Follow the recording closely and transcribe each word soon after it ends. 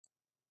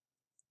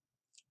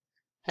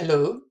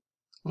Hello,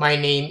 my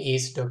name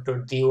is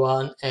Dr.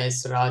 Dewan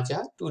S.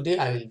 Raja. Today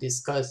I will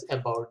discuss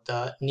about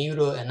the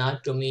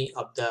neuroanatomy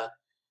of the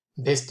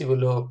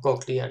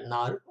vestibulocochlear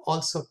nerve,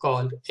 also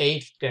called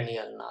eighth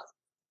cranial nerve.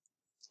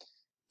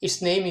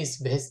 Its name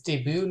is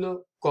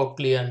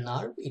vestibulocochlear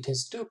nerve. It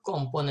has two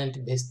components,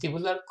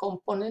 vestibular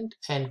component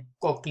and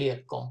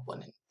cochlear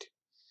component.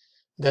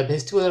 The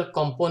vestibular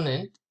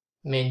component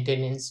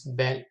maintains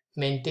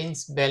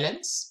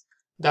balance.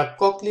 The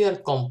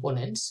cochlear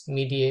components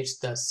mediates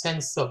the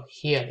sense of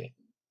hearing.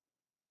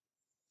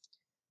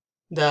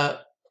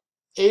 The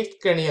eighth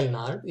cranial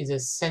nerve is a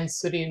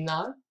sensory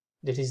nerve,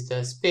 that is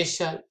the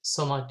spatial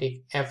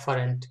somatic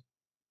afferent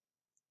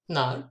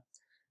nerve.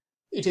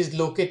 It is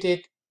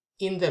located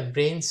in the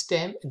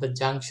brainstem at the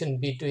junction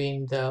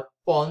between the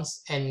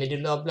pons and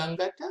medulla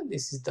oblongata.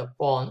 This is the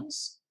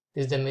pons,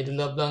 this is the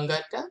medulla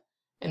oblongata,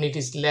 and it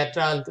is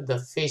lateral to the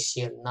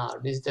facial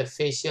nerve. This is the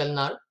facial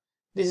nerve.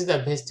 This is the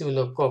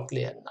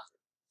vestibulocochlear nerve.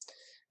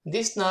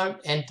 This nerve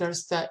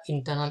enters the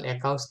internal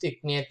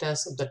acoustic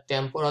meatus of the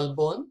temporal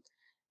bone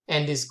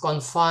and is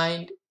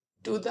confined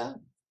to the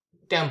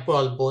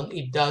temporal bone.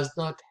 It does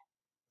not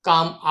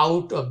come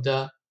out of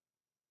the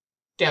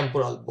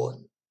temporal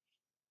bone.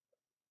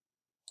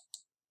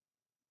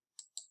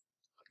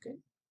 Okay.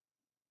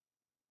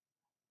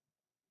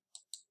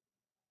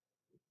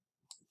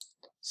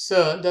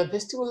 So the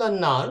vestibular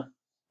nerve,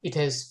 it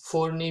has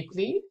four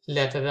nuclei: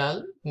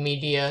 lateral,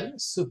 medial,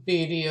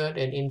 superior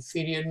and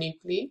inferior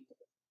nuclei,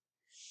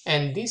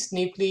 and these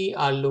nuclei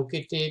are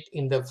located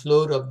in the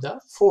floor of the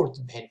fourth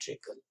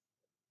ventricle.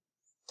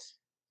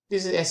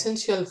 This is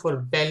essential for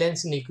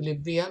balance and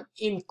equilibrium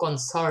in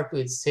concert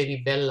with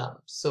cerebellum.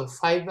 So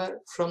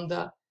fiber from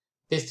the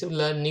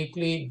vestibular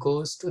nuclei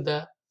goes to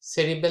the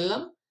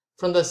cerebellum.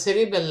 From the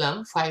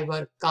cerebellum,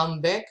 fiber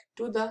come back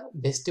to the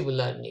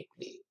vestibular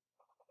nuclei.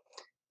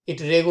 It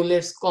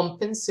regulates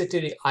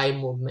compensatory eye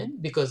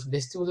movement because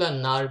vestibular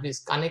nerve is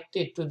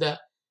connected to the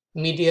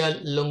medial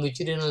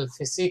longitudinal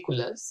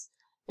fasciculus,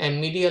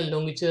 and medial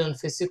longitudinal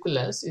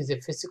fasciculus is a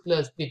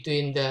fasciculus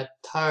between the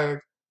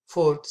third,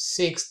 fourth,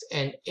 sixth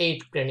and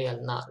eighth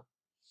cranial nerve.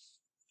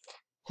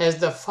 Has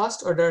the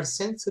first order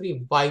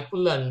sensory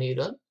bipolar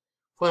neuron.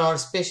 For our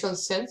spatial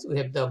sense, we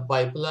have the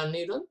bipolar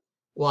neuron.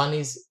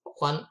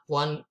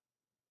 One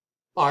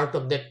part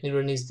of that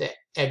neuron is the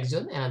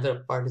axon,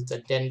 another part is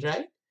the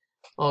dendrite.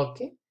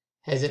 Okay,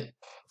 has a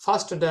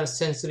first order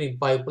sensory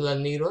bipolar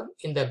neuron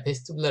in the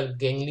vestibular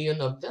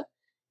ganglion of the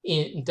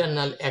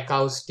internal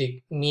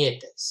acoustic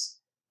meatus.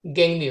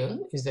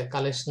 Ganglion is the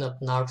collection of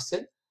nerve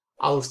cells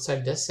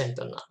outside the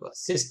central nervous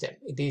system.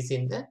 It is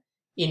in the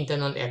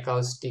internal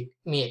acoustic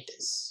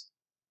meatus.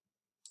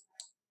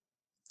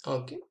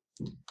 Okay,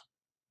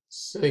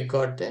 so we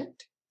got that.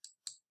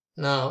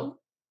 Now,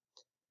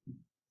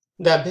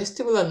 the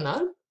vestibular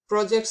nerve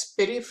projects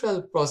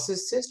peripheral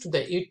processes to the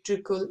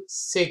utricle,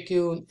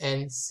 saccule,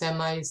 and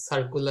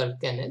semicircular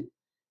canal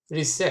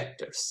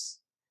receptors.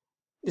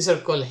 These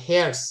are called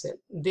hair cells.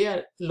 They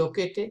are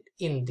located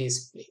in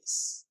this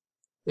place.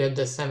 We have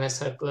the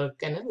semicircular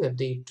canal, we have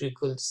the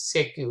utricle,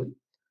 saccule.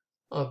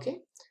 Okay.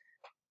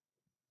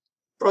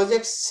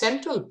 Projects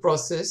central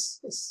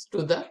processes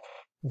to the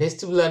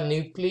vestibular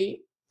nuclei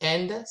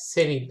and the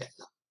cerebellum.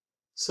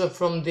 So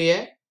from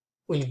there,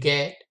 we'll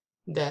get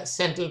the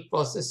central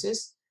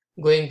processes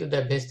going to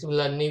the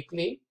vestibular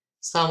nuclei.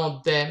 Some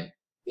of them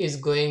is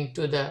going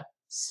to the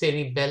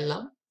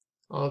cerebellum.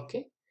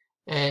 Okay.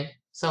 And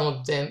some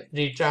of them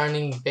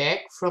returning back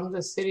from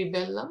the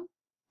cerebellum.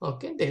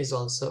 Okay. There is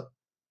also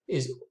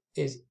is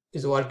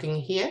working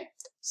here.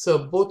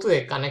 So both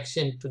way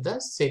connection to the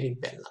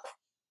cerebellum.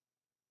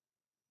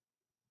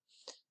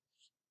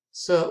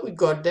 So we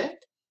got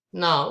that.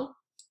 Now,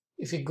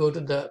 if we go to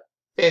the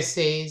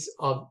passage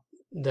of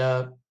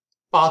the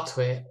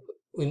pathway,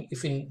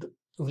 if we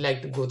would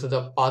like to go to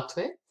the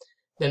pathway,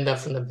 then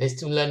from the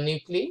vestibular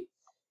nuclei,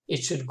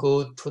 it should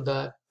go to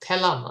the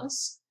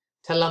thalamus.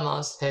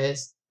 Thalamus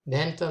has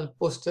ventral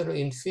posterior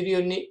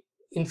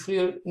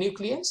inferior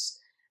nucleus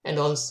and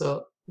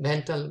also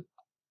ventral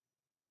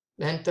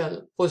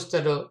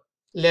posterior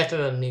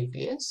lateral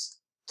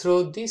nucleus.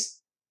 Through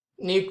this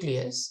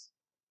nucleus,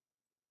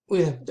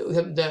 we have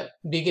the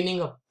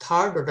beginning of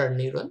third order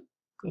neuron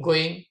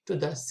going to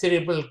the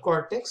cerebral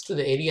cortex, to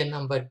the area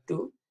number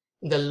 2,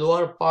 in the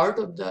lower part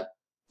of the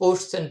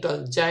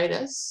postcentral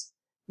gyrus,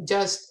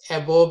 just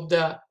above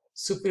the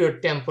superior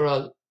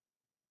temporal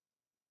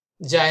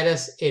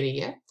gyrus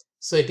area.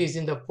 So it is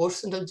in the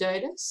postcentral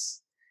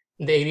gyrus,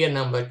 in the area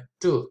number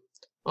 2.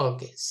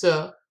 Okay,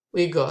 so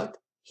we got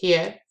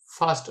here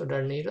first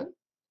order neuron.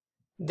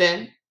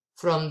 Then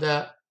from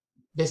the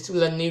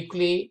vestibular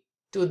nuclei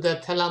to the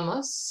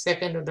thalamus,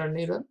 second order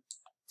neuron.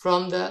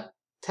 From the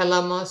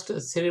thalamus to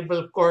the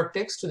cerebral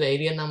cortex to the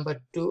area number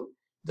 2,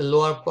 the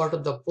lower part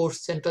of the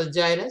postcentral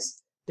gyrus,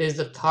 there is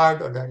the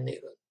third order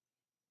neuron.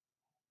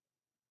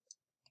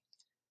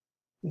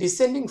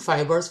 Descending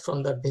fibers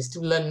from the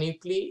vestibular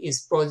nuclei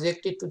is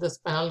projected to the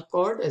spinal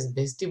cord as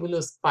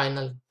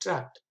vestibulospinal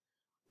tract.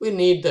 We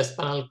need the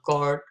spinal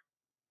cord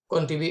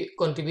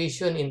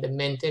contribution in the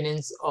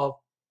maintenance of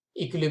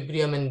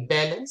equilibrium and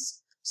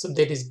balance. So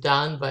that is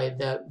done by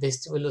the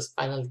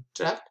vestibulospinal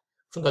tract.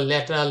 From the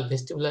lateral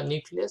vestibular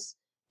nucleus,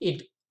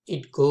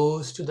 it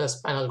goes to the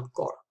spinal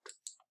cord.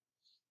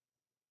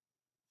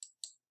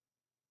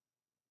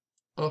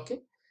 Okay,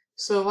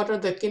 so what are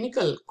the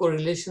chemical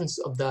correlations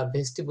of the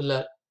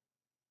vestibular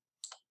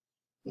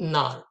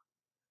nerve?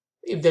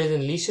 If there is a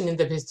lesion in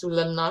the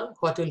vestibular nerve,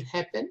 what will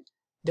happen?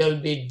 There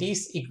will be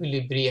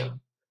disequilibrium.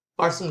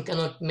 Person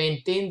cannot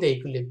maintain the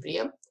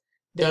equilibrium.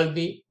 There will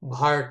be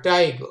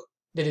vertigo.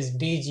 There is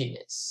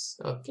dizziness.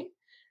 Okay.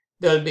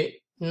 There will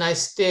be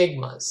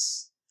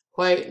nystagmus.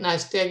 Why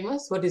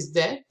nystagmus? What is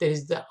that? There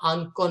is the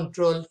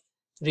uncontrolled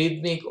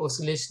rhythmic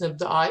oscillation of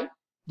the eye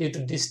due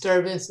to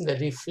disturbance in the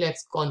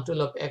reflex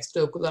control of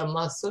extraocular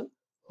muscle.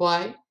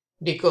 Why?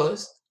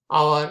 Because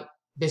our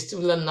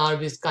vestibular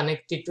nerve is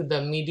connected to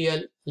the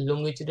medial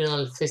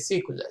longitudinal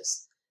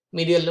fasciculus.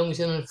 Medial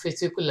longitudinal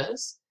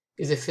fasciculus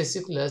is a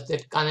fasciculus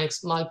that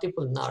connects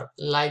multiple nerves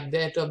like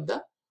that of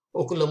the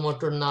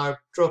oculomotor nerve,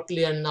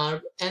 trochlear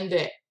nerve, and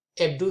the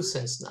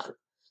abducens nerve.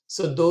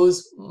 So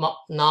those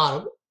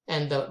nerve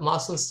and the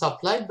muscles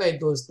supplied by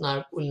those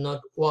nerves will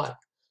not work.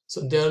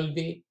 So there will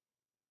be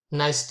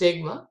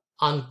nystagma,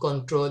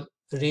 uncontrolled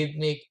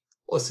rhythmic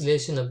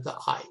oscillation of the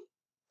eye.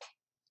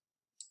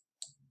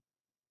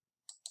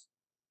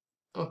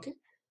 Okay,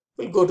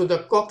 we'll go to the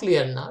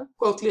cochlear nerve.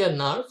 Cochlear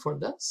nerve for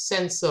the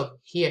sense of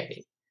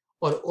hearing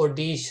or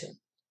audition.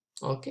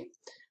 Okay,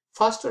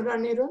 first order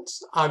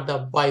neurons are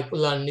the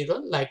bipolar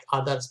neuron, like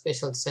other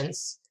special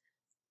sense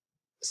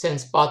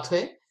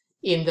pathway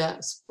in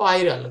the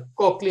spiral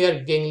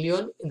cochlear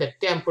ganglion in the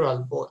temporal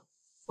bone.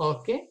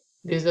 Okay,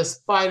 this is the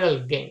spiral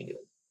ganglion.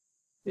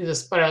 This is a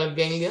spiral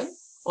ganglion,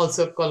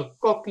 also called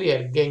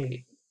cochlear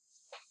ganglion.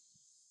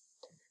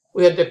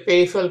 We have the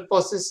peripheral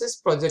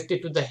processes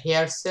projected to the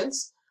hair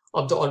cells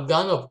of the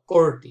organ of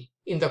Corti.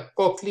 In the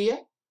cochlea,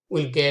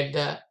 we'll get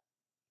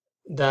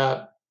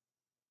the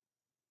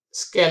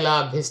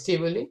scala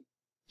vestibuli,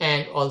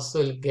 and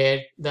also we'll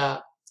get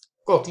the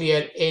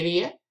cochlear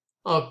area.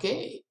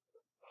 Okay,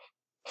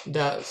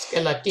 the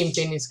scala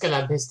tympani,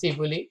 scala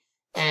vestibuli,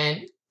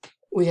 and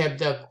we have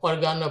the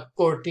organ of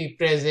Corti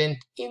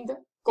present in the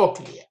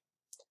cochlea.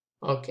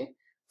 Okay,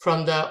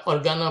 from the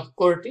organ of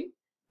Corti,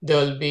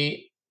 there will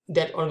be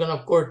that organ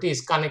of Corti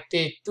is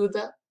connected to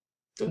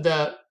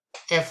the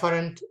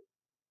afferent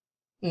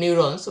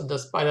neurons of the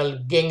spiral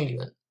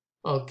ganglion.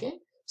 Okay,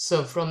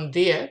 so from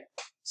there,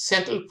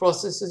 central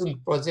processes will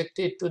project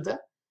it to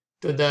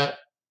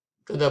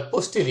the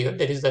posterior,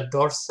 that is the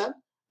dorsal,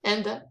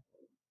 and the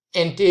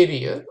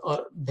anterior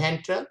or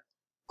ventral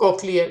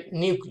cochlear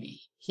nuclei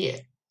here.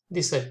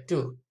 These are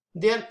two.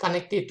 They are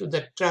connected to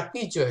the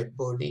trapezoid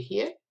body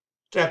here.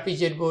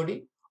 Trapezoid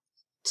body.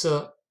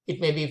 So it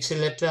may be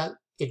ipsilateral,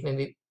 it may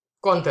be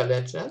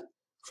contralateral.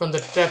 From the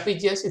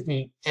trapezius, it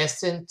will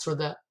ascend through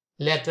the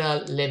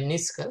lateral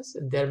lemniscus.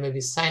 There may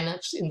be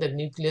synapse in the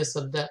nucleus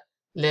of the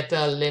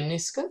lateral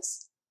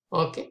lemniscus.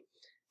 Okay.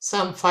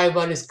 Some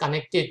fiber is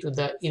connected to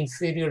the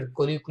inferior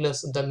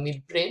colliculus of the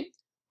midbrain.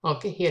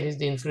 Okay, here is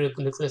the inferior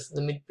colliculus of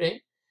the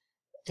midbrain.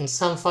 And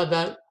some of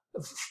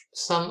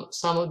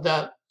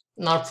the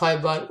nerve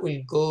fiber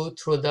will go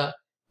through the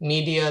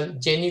medial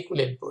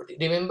geniculate body.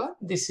 Remember,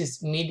 this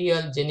is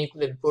medial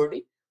geniculate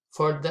body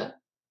for the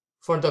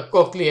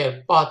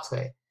cochlear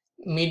pathway.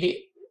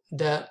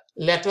 The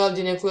lateral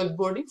geniculate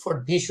body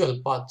for visual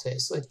pathway.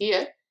 So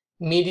here,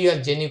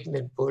 medial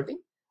geniculate body.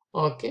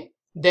 Okay,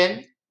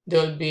 then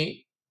there will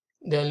be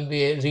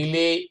a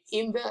relay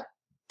in the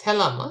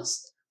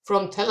thalamus.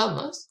 From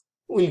thalamus,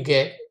 we'll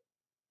get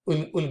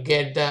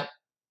the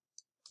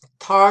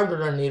third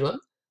order neuron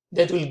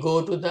that will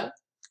go to the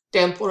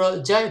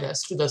temporal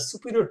gyrus, to the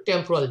superior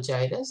temporal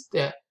gyrus.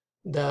 The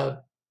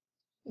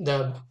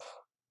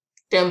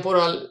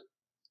temporal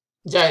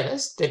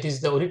gyrus, that is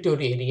the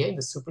auditory area in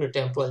the superior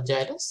temporal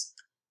gyrus,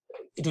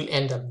 it will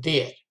end up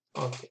there.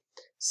 Okay,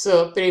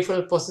 so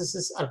peripheral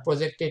processes are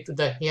projected to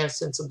the hair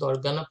cells of the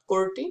organ of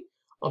Corti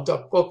of the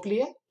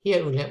cochlea.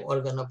 Here we have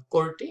organ of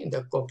Corti in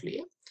the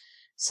cochlea.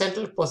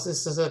 Central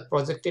processes are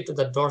projected to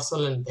the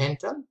dorsal and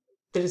ventral.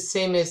 That is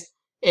same as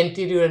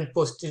anterior and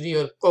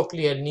posterior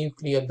cochlear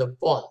nuclei of the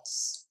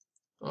bones.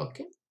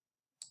 Okay.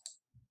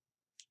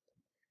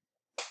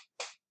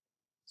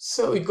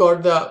 So we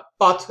got the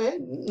pathway.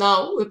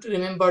 Now we have to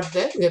remember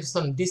that we have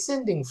some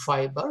descending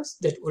fibers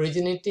that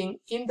originating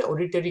in the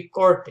auditory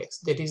cortex.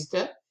 That is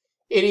the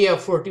area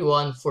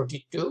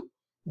 41-42.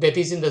 That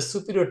is in the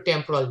superior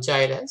temporal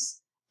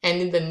gyrus,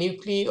 and in the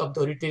nuclei of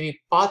the auditory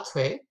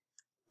pathway,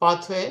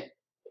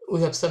 we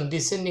have some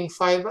descending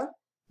fiber.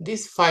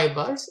 These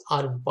fibers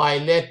are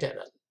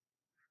bilateral.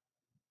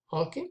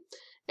 Okay,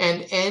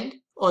 and end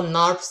on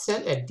nerve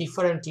cell at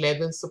different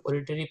levels of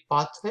auditory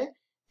pathway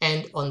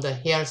and on the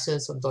hair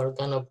cells of the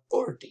organ of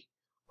Corti.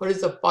 What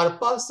is the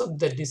purpose of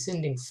the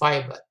descending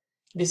fiber?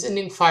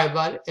 Descending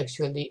fiber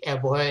actually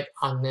avoid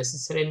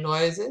unnecessary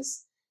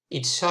noises.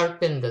 It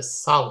sharpens the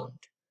sound.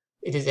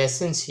 It is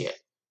essential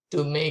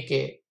to make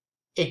a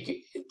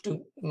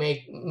to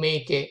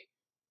make a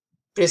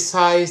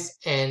precise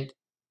and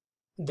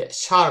the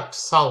sharp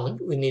sound,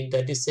 we need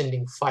the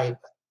descending fiber.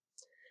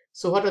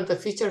 So what are the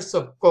features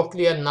of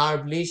cochlear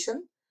nerve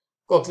lesion?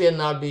 Cochlear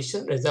nerve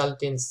lesion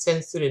result in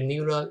sensory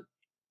neural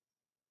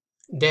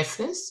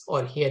deafness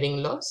or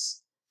hearing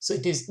loss. So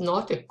it is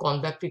not a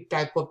conductive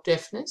type of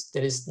deafness.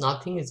 There is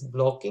nothing is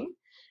blocking.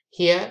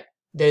 Here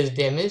there is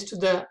damage to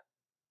the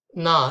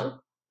nerve,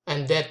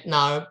 and that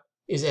nerve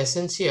is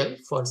essential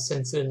for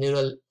sensory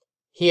neural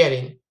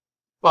hearing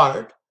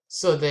part,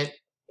 so that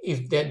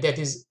if that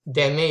is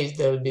damaged,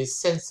 there will be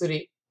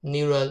sensory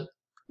neural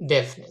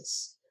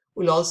deafness.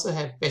 We'll also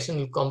have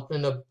passional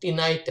component of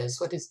tinnitus.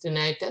 What is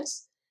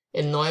tinnitus?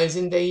 A noise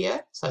in the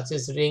ear such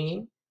as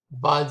ringing,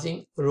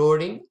 buzzing,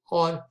 roaring,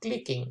 or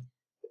clicking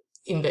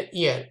in the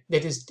ear,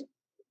 that is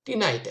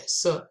tinnitus.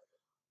 So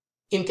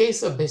in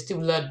case of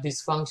vestibular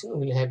dysfunction,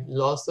 we will have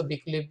loss of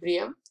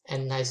equilibrium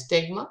and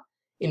nystagma.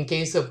 In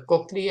case of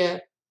cochlear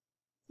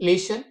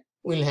lesion,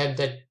 we will have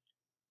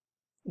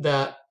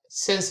the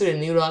sensory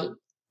neural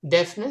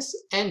deafness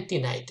and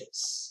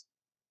tinnitus.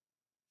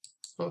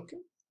 Okay.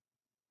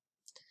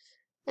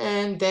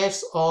 And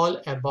that's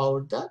all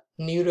about the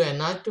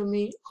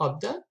neuroanatomy of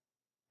the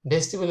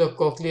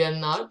vestibulocochlear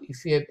nerve.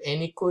 If you have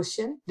any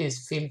question,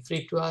 please feel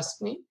free to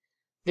ask me.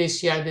 Please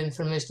share the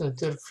information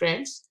with your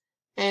friends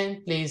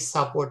and please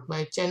support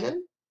my channel.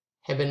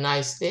 Have a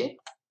nice day.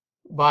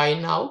 Bye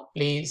now.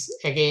 Please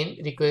again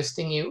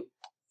requesting you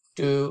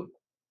to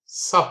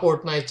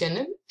support my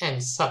channel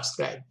and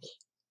subscribe me.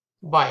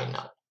 Bye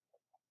now.